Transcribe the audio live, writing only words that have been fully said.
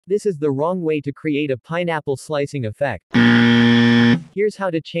This is the wrong way to create a pineapple slicing effect. Here's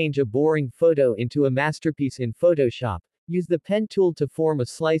how to change a boring photo into a masterpiece in Photoshop. Use the pen tool to form a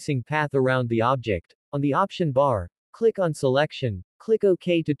slicing path around the object. On the option bar, click on Selection. Click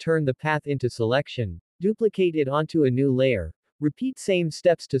OK to turn the path into selection. Duplicate it onto a new layer. Repeat same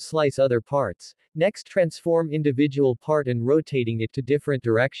steps to slice other parts. Next, transform individual part and rotating it to different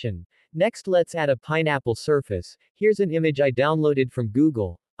direction. Next, let's add a pineapple surface. Here's an image I downloaded from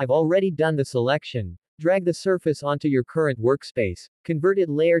Google. I've already done the selection. Drag the surface onto your current workspace. Convert it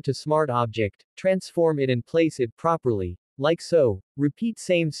layer to smart object. Transform it and place it properly, like so. Repeat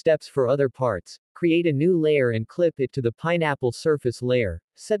same steps for other parts. Create a new layer and clip it to the pineapple surface layer.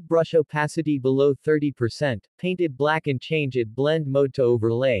 Set brush opacity below 30%. Paint it black and change it blend mode to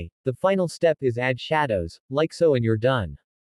overlay. The final step is add shadows, like so, and you're done.